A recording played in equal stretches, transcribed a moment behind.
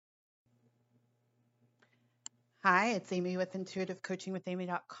Hi, it's Amy with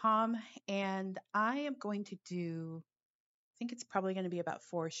intuitivecoachingwithamy.com, and I am going to do, I think it's probably going to be about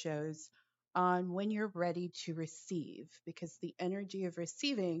 4 shows on when you're ready to receive, because the energy of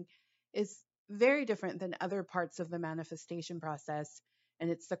receiving is very different than other parts of the manifestation process.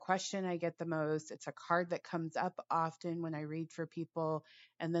 And it's the question I get the most. It's a card that comes up often when I read for people,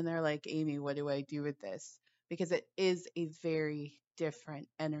 and then they're like, Amy, what do I do with this? Because it is a very different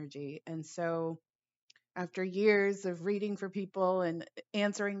energy. And so, after years of reading for people and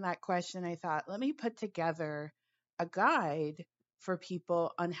answering that question, I thought, let me put together a guide for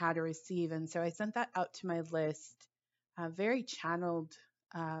people on how to receive. And so I sent that out to my list, a very channeled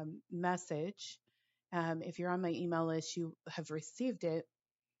message. If you're on my email list, you have received it.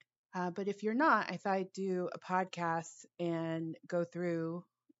 But if you're not, I thought I'd do a podcast and go through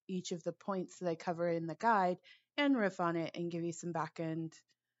each of the points that I cover in the guide and riff on it and give you some back end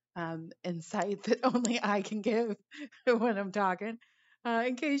insight that only I can give when I'm talking.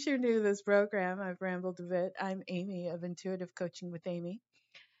 In case you're new to this program, I've rambled a bit. I'm Amy of Intuitive Coaching with Amy.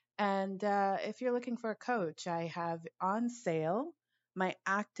 And if you're looking for a coach, I have on sale my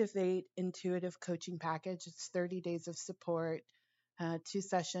Activate Intuitive Coaching Package. It's 30 days of support, 2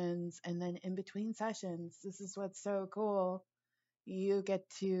 sessions, and then in between sessions, this is what's so cool. You get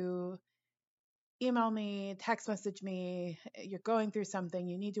to email me, text message me, you're going through something,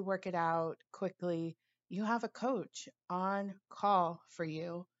 you need to work it out quickly. You have a coach on call for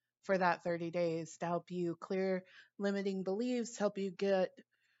you for that 30 days to help you clear limiting beliefs, help you get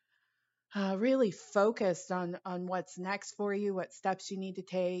really focused on what's next for you, what steps you need to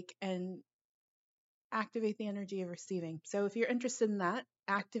take, and activate the energy of receiving. So if you're interested in that,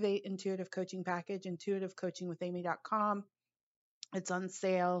 activate intuitive coaching package, intuitivecoachingwithamy.com. It's on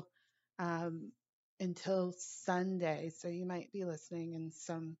sale um, until Sunday, so you might be listening in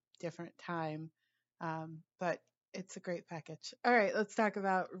some different time. But it's a great package. All right, let's talk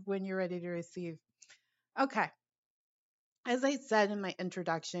about when you're ready to receive. Okay, as I said in my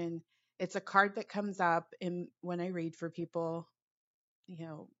introduction, it's a card that comes up in when I read for people. You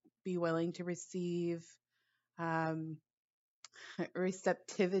know, be willing to receive, um,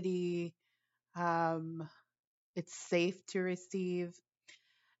 receptivity. Um, it's safe to receive.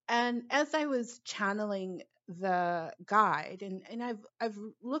 And as I was channeling the guide, and I've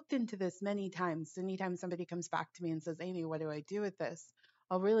looked into this many times. Anytime somebody comes back to me and says, Amy, what do I do with this?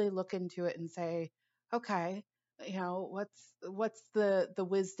 I'll really look into it and say, okay, what's the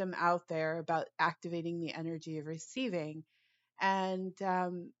wisdom out there about activating the energy of receiving? And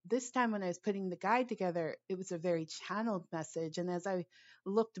this time when I was putting the guide together, it was a very channeled message. And as I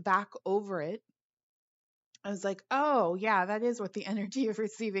looked back over it, I was like, oh, yeah, that is what the energy of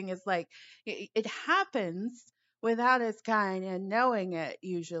receiving is like. It happens without us kind of knowing it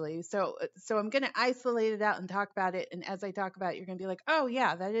usually. So I'm going to isolate it out and talk about it. And as I talk about it, you're going to be like, oh,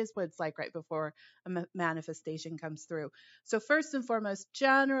 yeah, that is what it's like right before a manifestation comes through. So, first and foremost,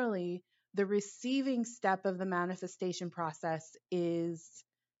 generally, the receiving step of the manifestation process is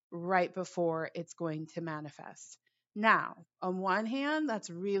right before it's going to manifest. Now, on one hand, that's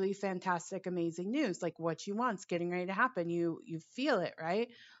really fantastic, amazing news. Like what you want's getting ready to happen. You feel it, right?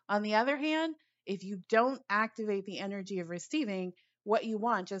 On the other hand, if you don't activate the energy of receiving, what you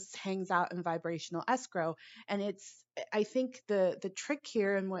want just hangs out in vibrational escrow. And it's I think the trick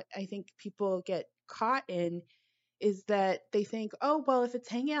here and what I think people get caught in is that they think, oh, well, if it's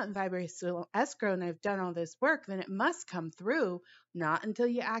hanging out in vibrational escrow and I've done all this work, then it must come through. Not until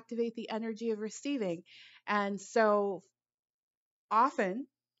you activate the energy of receiving. And so often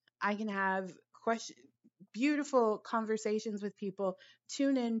I can have beautiful conversations with people,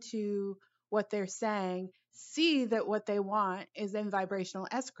 tune into what they're saying, see that what they want is in vibrational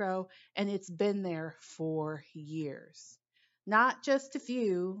escrow and it's been there for years. Not just a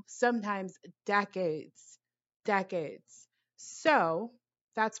few, sometimes decades, decades. So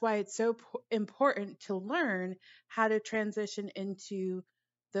that's why it's so important to learn how to transition into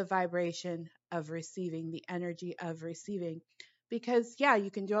the vibration of receiving, the energy of receiving. Because, yeah,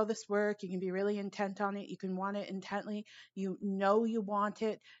 you can do all this work, you can be really intent on it, you can want it intently, you know you want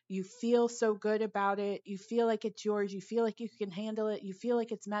it, you feel so good about it, you feel like it's yours, you feel like you can handle it, you feel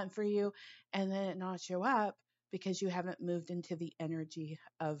like it's meant for you, and then it not show up because you haven't moved into the energy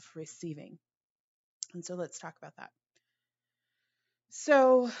of receiving. And so let's talk about that.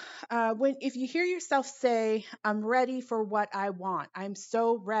 So, when if you hear yourself say, "I'm ready for what I want," I'm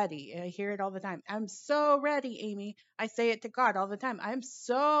so ready. And I hear it all the time. I'm so ready, Amy. I say it to God all the time. I'm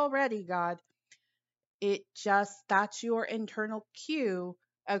so ready, God. It just that's your internal cue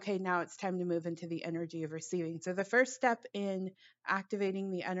okay, now it's time to move into the energy of receiving. So the first step in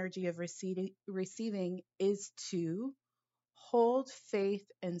activating the energy of receiving is to hold faith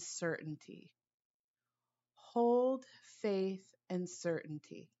and certainty. Hold faith and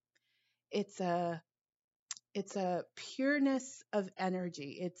certainty. It's a it's a pureness of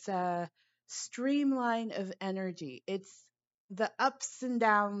energy. It's a streamline of energy. It's the ups and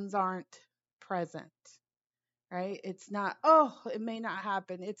downs aren't present, right? It's not, oh, it may not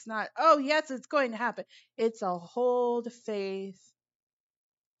happen. It's not, oh, yes, it's going to happen. It's a hold faith,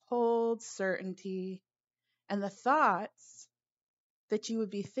 hold certainty. And the thoughts that you would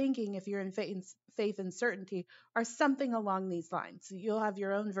be thinking if you're in faith and certainty are something along these lines. You'll have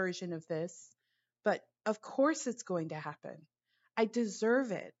your own version of this, but of course it's going to happen. I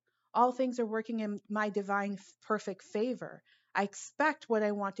deserve it. All things are working in my divine perfect favor. I expect what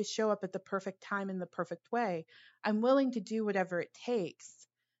I want to show up at the perfect time in the perfect way. I'm willing to do whatever it takes.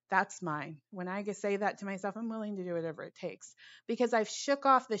 That's mine. When I say that to myself, I'm willing to do whatever it takes because I've shook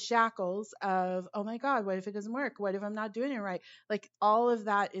off the shackles of, oh my God, what if it doesn't work? What if I'm not doing it right? Like all of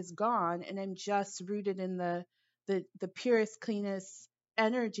that is gone, and I'm just rooted in the purest, cleanest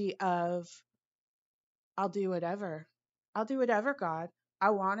energy of I'll do whatever. I'll do whatever, God. I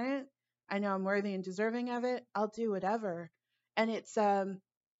want it. I know I'm worthy and deserving of it. I'll do whatever. And it's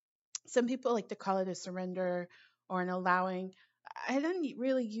some people like to call it a surrender or an allowing. I didn't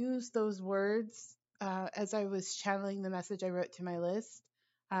really use those words as I was channeling the message I wrote to my list.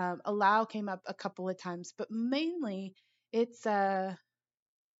 Allow came up a couple of times, but mainly it's a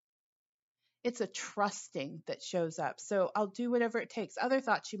it's a trusting that shows up. So I'll do whatever it takes. Other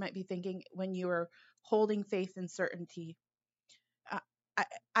thoughts you might be thinking when you are holding faith and certainty. uh, I,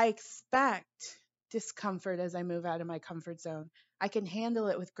 I expect discomfort as I move out of my comfort zone. I can handle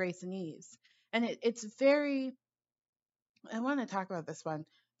it with grace and ease. And it's very, I want to talk about this one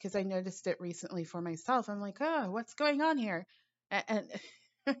because I noticed it recently for myself. I'm like, oh, what's going on here? And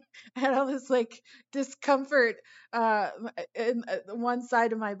I had all this like discomfort in one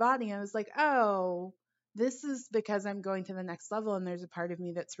side of my body. I was like, oh, this is because I'm going to the next level, and there's a part of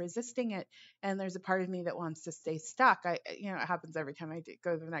me that's resisting it, and there's a part of me that wants to stay stuck. It happens every time I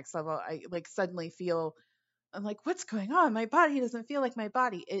go to the next level. I like suddenly feel I'm like, what's going on? My body doesn't feel like my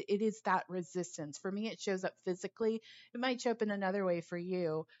body. It is that resistance. For me, it shows up physically. It might show up in another way for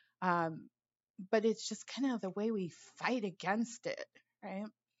you. Um, but it's just kind of the way we fight against it, right?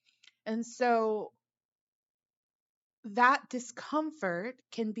 And so that discomfort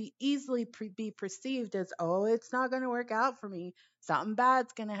can be easily be perceived as, oh, it's not going to work out for me. Something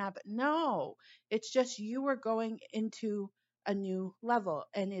bad's going to happen. No, it's just you are going into a new level,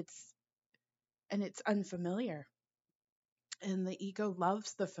 and it's unfamiliar. And the ego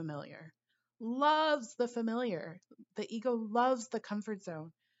loves the familiar. The ego loves the comfort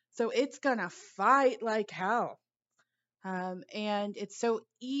zone. So it's going to fight like hell. And it's so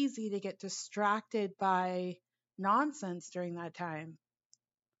easy to get distracted by nonsense during that time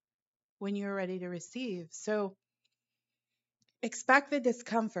when you're ready to receive. So expect the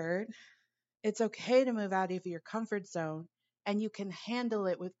discomfort. It's okay to move out of your comfort zone, and you can handle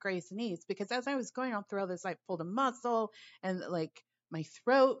it with grace and ease. Because as I was going on through all this, I pulled a muscle and like my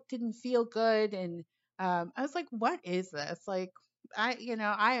throat didn't feel good. And I was like, what is this? Like, I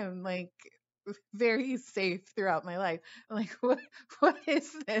am like very safe throughout my life. I'm like, what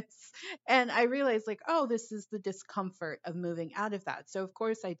is this? And I realized like, oh, this is the discomfort of moving out of that. So of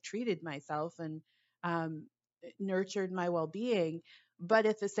course I treated myself and um, nurtured my well-being. But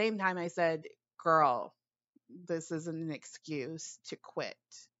at the same time, I said, girl, this isn't an excuse to quit,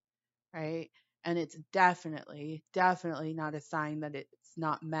 right? And it's definitely not a sign that it's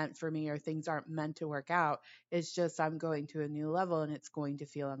not meant for me or things aren't meant to work out. It's just I'm going to a new level and it's going to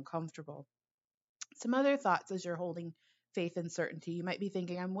feel uncomfortable. Some other thoughts as you're holding faith and certainty. You might be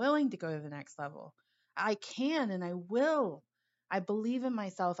thinking, I'm willing to go to the next level. I can and I will. I believe in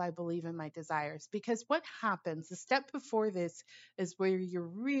myself. I believe in my desires. Because what happens, the step before this is where you're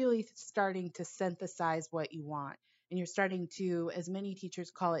really starting to synthesize what you want. And you're starting to, as many teachers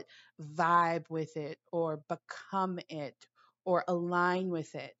call it, vibe with it or become it or align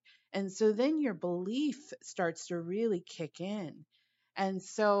with it. And so then your belief starts to really kick in. And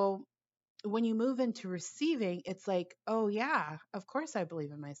so when you move into receiving, it's like, oh, yeah, of course I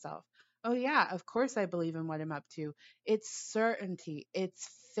believe in myself. Oh, yeah, of course I believe in what I'm up to. It's certainty, it's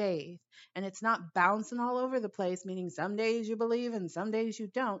faith, and it's not bouncing all over the place, meaning some days you believe and some days you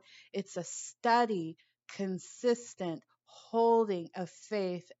don't. It's a steady, consistent holding of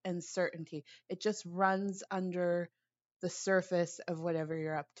faith and certainty. It just runs under the surface of whatever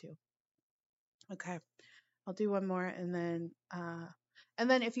you're up to. Okay. I'll do one more and then And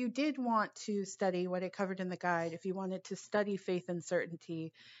then if you did want to study what it covered in the guide, if you wanted to study Faith and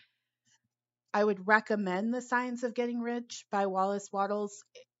Certainty, I would recommend The Science of Getting Rich by Wallace Wattles.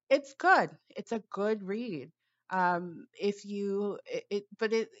 It's good. It's a good read. If you it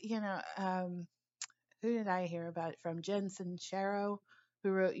but it who did I hear about it from? Jen Sincero, who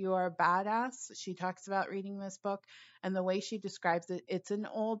wrote You Are a Badass. She talks about reading this book, and the way she describes it, it's an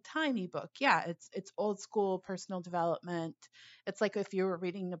old timey book. Yeah, it's old school personal development. It's like if you were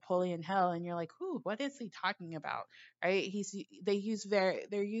reading Napoleon Hill and you're like, "Who? What is he talking about?" Right?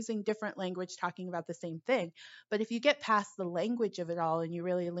 They're using different language talking about the same thing. But if you get past the language of it all and you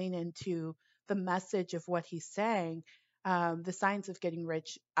really lean into the message of what he's saying, the Science of Getting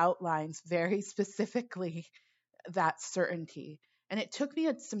Rich outlines very specifically that certainty. And it took me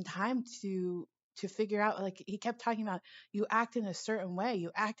some time to figure out, like, he kept talking about, you act in a certain way,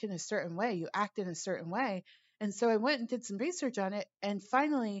 you act in a certain way, you act in a certain way. And so I went and did some research on it, and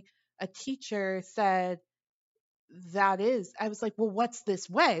finally a teacher said, I was like, well, what's this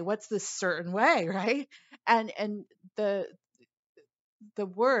way, what's this certain way, right? And the the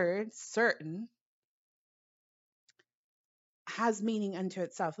word certain has meaning unto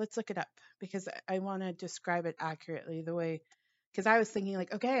itself. Let's look it up, because I want to describe it accurately the way, because I was thinking,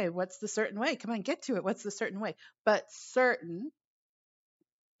 like, okay, what's the certain way? Come on, get to it. What's the certain way? But certain,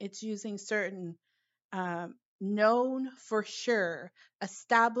 it's using certain, known for sure,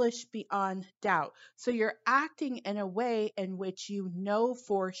 established beyond doubt. So you're acting in a way in which you know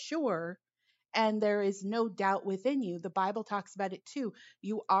for sure, and there is no doubt within you. The Bible talks about it too.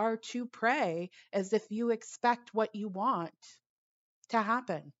 You are to pray as if you expect what you want to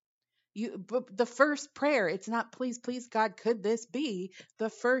happen. But the first prayer, it's not please, please God, could this be? The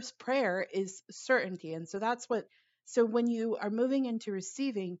first prayer is certainty. And so so when you are moving into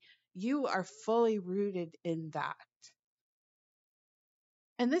receiving, you are fully rooted in that.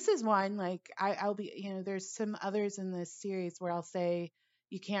 And this is one, like, I'll be, there's some others in this series where I'll say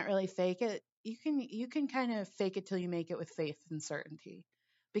you can't really fake it. You can kind of fake it till you make it with faith and certainty,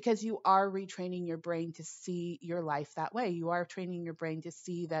 because you are retraining your brain to see your life that way. You are training your brain to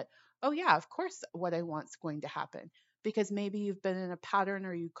see that, oh yeah, of course what I want's going to happen, because maybe you've been in a pattern,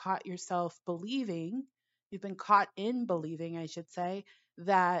 or you've been caught in believing, I should say,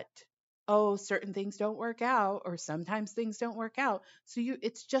 that, oh, certain things don't work out, or sometimes things don't work out. So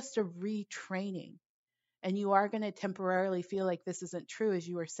it's just a retraining. And you are going to temporarily feel like this isn't true as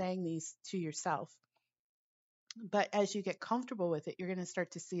you are saying these to yourself. But as you get comfortable with it, you're going to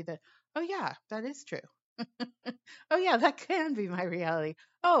start to see that, oh yeah, that is true. Oh yeah, that can be my reality.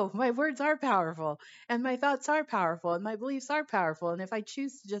 Oh, my words are powerful, and my thoughts are powerful, and my beliefs are powerful. And if I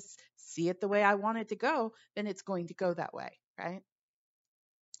choose to just see it the way I want it to go, then it's going to go that way, right?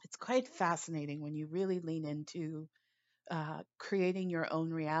 It's quite fascinating when you really lean into creating your own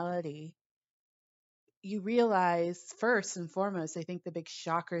reality. You realize, first and foremost, I think the big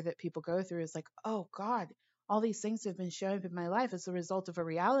shocker that people go through is like, oh God, all these things have been showing up in my life as a result of a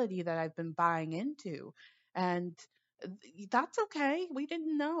reality that I've been buying into. And that's okay. We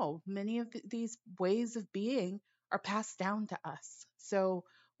didn't know. Many of these ways of being are passed down to us. So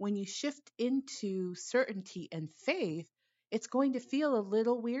when you shift into certainty and faith, it's going to feel a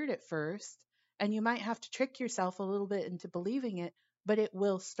little weird at first. And you might have to trick yourself a little bit into believing it, but it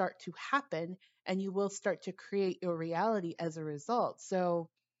will start to happen, and you will start to create your reality as a result. So,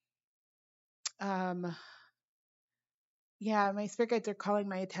 um, yeah, my spirit guides are calling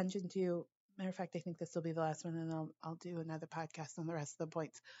my attention to. Matter of fact, I think this will be the last one, and I'll do another podcast on the rest of the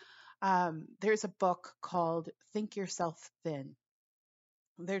points. There's a book called Think Yourself Thin.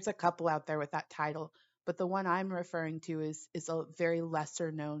 There's a couple out there with that title, but the one I'm referring to is a very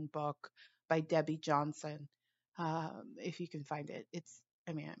lesser known book by Debbie Johnson. If you can find it,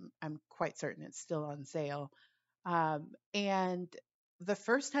 I mean, I'm quite certain it's still on sale. And the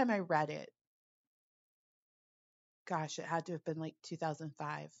first time I read it, gosh, it had to have been like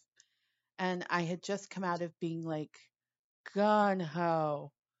 2005. And I had just come out of being like gun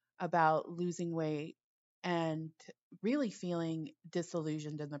ho about losing weight and really feeling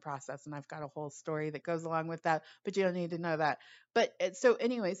disillusioned in the process. And I've got a whole story that goes along with that, but you don't need to know that. But so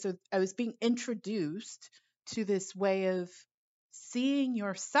anyway, so I was being introduced to this way of seeing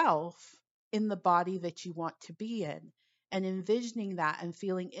yourself in the body that you want to be in, and envisioning that and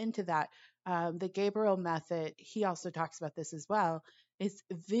feeling into that. The Gabriel method, he also talks about this as well, is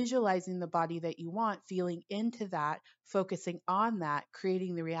visualizing the body that you want, feeling into that, focusing on that,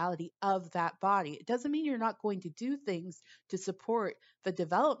 creating the reality of that body. It doesn't mean you're not going to do things to support the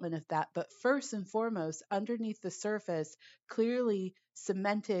development of that, but first and foremost, underneath the surface, clearly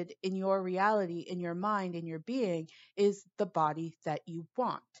cemented in your reality, in your mind, in your being, is the body that you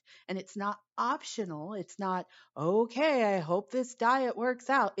want. And it's not optional. It's not, okay, I hope this diet works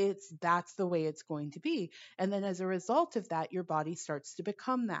out. It's that's the way it's going to be. And then as a result of that, your body starts to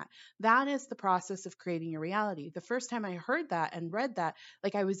become that. That is the process of creating your reality. The first time I heard that and read that,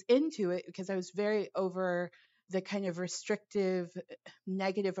 like I was into it because I was very over the kind of restrictive,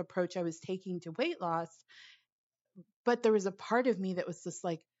 negative approach I was taking to weight loss. But there was a part of me that was just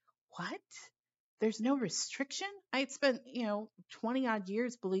like, what? There's no restriction. I had spent, 20 odd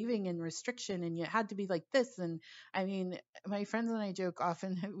years believing in restriction and you had to be like this. And I mean, my friends and I joke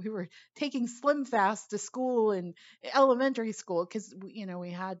often we were taking Slim Fast to school and elementary school because,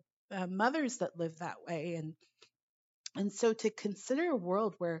 we had mothers that lived that way. And so to consider a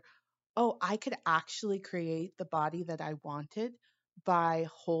world where, oh, I could actually create the body that I wanted by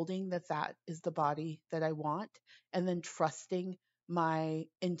holding that that is the body that I want and then trusting my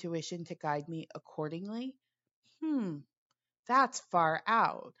intuition to guide me accordingly. Hmm, that's far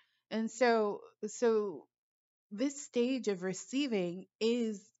out. And so this stage of receiving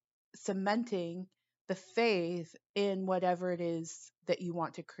is cementing the faith in whatever it is that you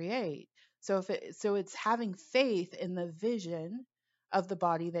want to create. So it's having faith in the vision of the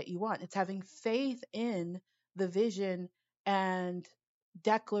body that you want. It's having faith in the vision and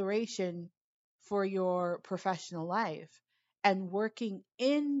declaration for your professional life and working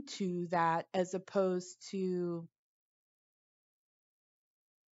into that as opposed to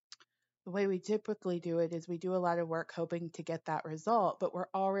the way we typically do it is we do a lot of work hoping to get that result, but we're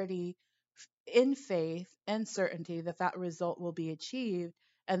already in faith and certainty that that result will be achieved.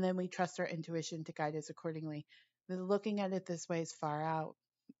 And then we trust our intuition to guide us accordingly. Looking at it this way is far out,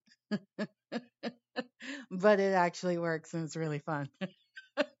 but it actually works and it's really fun.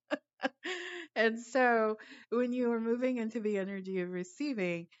 And so when you are moving into the energy of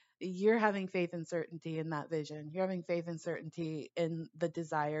receiving, you're having faith and certainty in that vision. You're having faith and certainty in the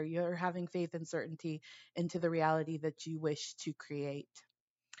desire. You're having faith and certainty into the reality that you wish to create.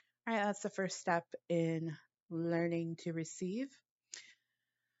 All right, that's the first step in learning to receive.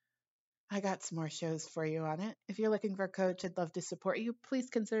 I got some more shows for you on it. If you're looking for a coach, I'd love to support you. Please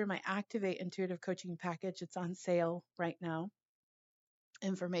consider my Activate Intuitive Coaching Package. It's on sale right now.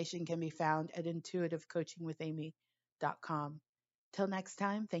 Information can be found at intuitivecoachingwithamy.com. Till next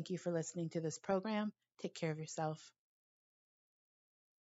time, thank you for listening to this program. Take care of yourself.